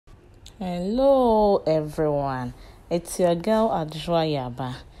Hello everyone, it's your girl Adjoa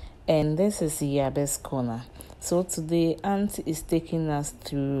Yaba, and this is Yaba's Corner. So today Auntie is taking us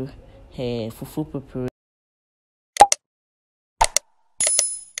through her fufu preparation.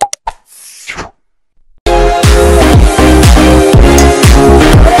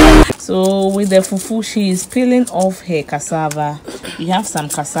 So with the fufu, she is peeling off her cassava. We have some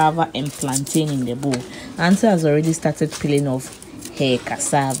cassava and plantain in the bowl. Auntie has already started peeling off her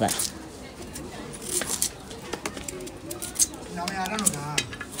cassava.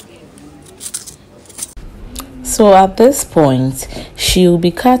 So at this point, she'll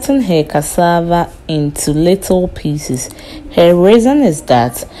be cutting her cassava into little pieces. Her reason is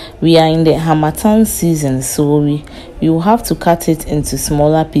that we are in the Harmattan season, so we will have to cut it into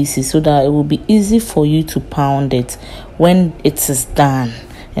smaller pieces so that it will be easy for you to pound it when it is done.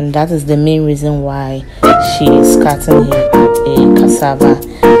 And that is the main reason why she is cutting her cassava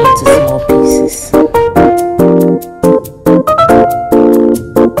into small pieces.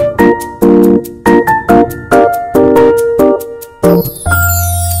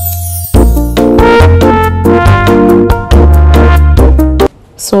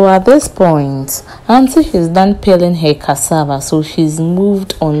 So at this point, Auntie is done peeling her cassava, so she's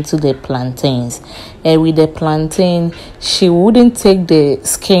moved on to the plantains. And with the plantain, she wouldn't take the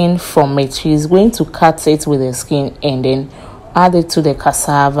skin from it. She's going to cut it with the skin and then add it to the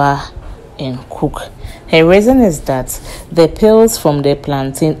cassava and cook. Her reason is that the peels from the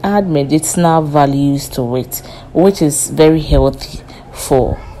plantain add medicinal values to it, which is very healthy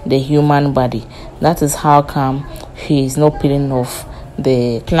for the human body. That is how come she is not peeling off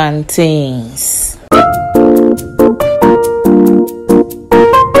the plantains.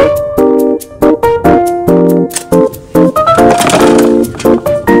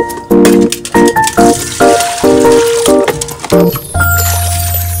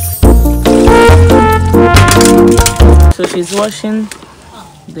 So she's washing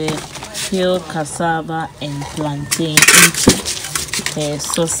the peeled cassava and plantain into her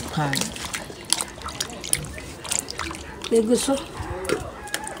saucepan.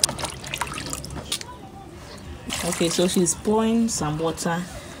 Okay, so she's pouring some water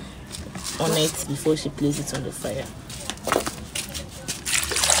on it before she places it on the fire.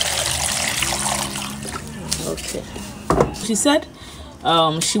 Okay. She said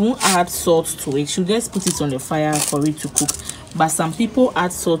she won't add salt to it. She'll just put it on the fire for it to cook. But some people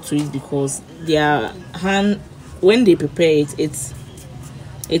add salt to it because their hand, when they prepare it,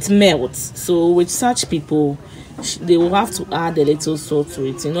 it melts. So with such people, they will have to add a little salt to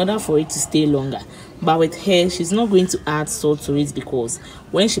it in order for it to stay longer. But with her, she's not going to add salt to it because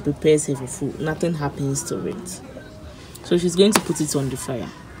when she prepares her fufu, nothing happens to it. So she's going to put it on the fire.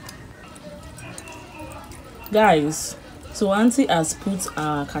 Guys, so Auntie has put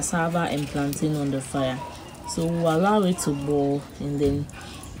our cassava and plantain on the fire. So we'll allow it to boil and then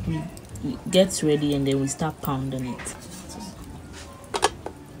we get ready and then we start pounding it.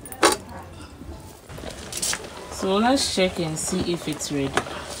 So let's check and see if it's ready.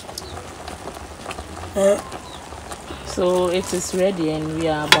 So it is ready and we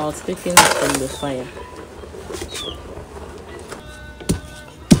are about taking it from the fire.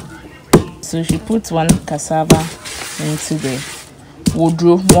 So she put one cassava into the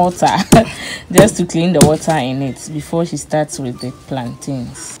wardrobe mortar just to clean the water in it before she starts with the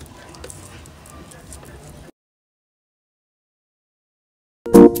plantains.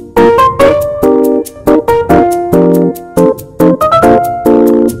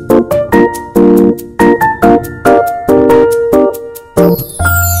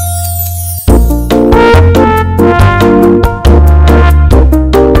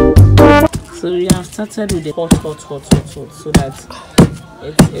 So we have started with the hot so that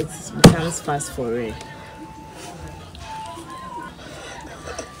it becomes fast for it.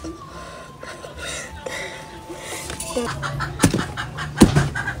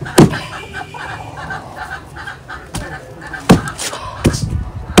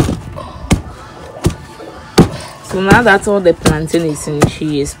 So now that all the plantain is in,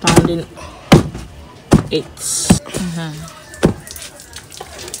 she is pounding it.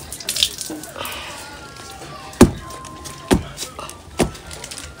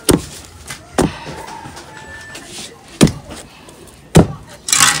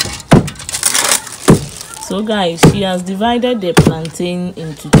 So guys, she has divided the plantain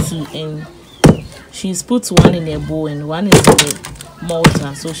into two and she's put one in a bowl and one in the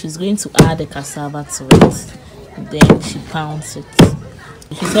mortar. So she's going to add the cassava to it. Then she pounds it.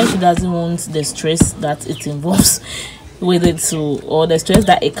 She said she doesn't want the stress that it involves with it, so, or the stress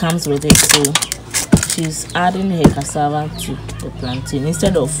that it comes with it. So she's adding her cassava to the plantain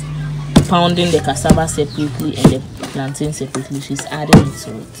instead of pounding the cassava separately and the plantain separately. She's adding it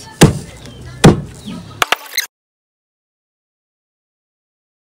to it.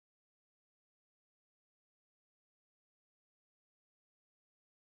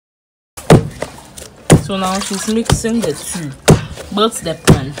 So now she's mixing the two, both the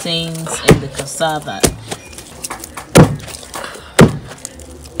plantains and the cassava.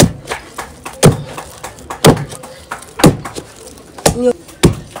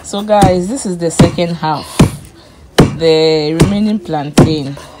 So guys, this is the second half. The remaining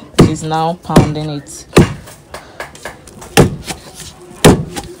plantain is now pounding it.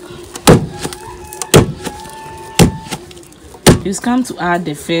 She's come to add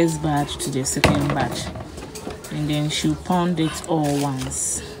the first batch to the second batch, and then she'll pound it all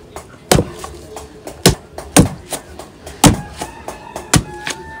once.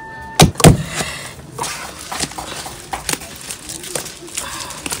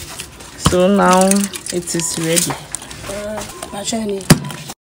 So now it is ready.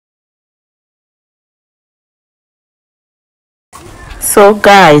 So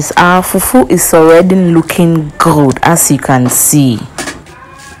guys, our fufu is already looking good, as you can see.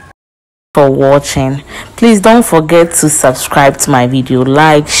 For watching, please don't forget to subscribe to my video,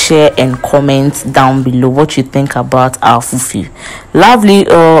 like, share and comment down below what you think about our fufu. Lovely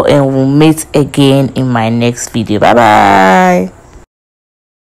all, and we'll meet again in my next video. Bye bye.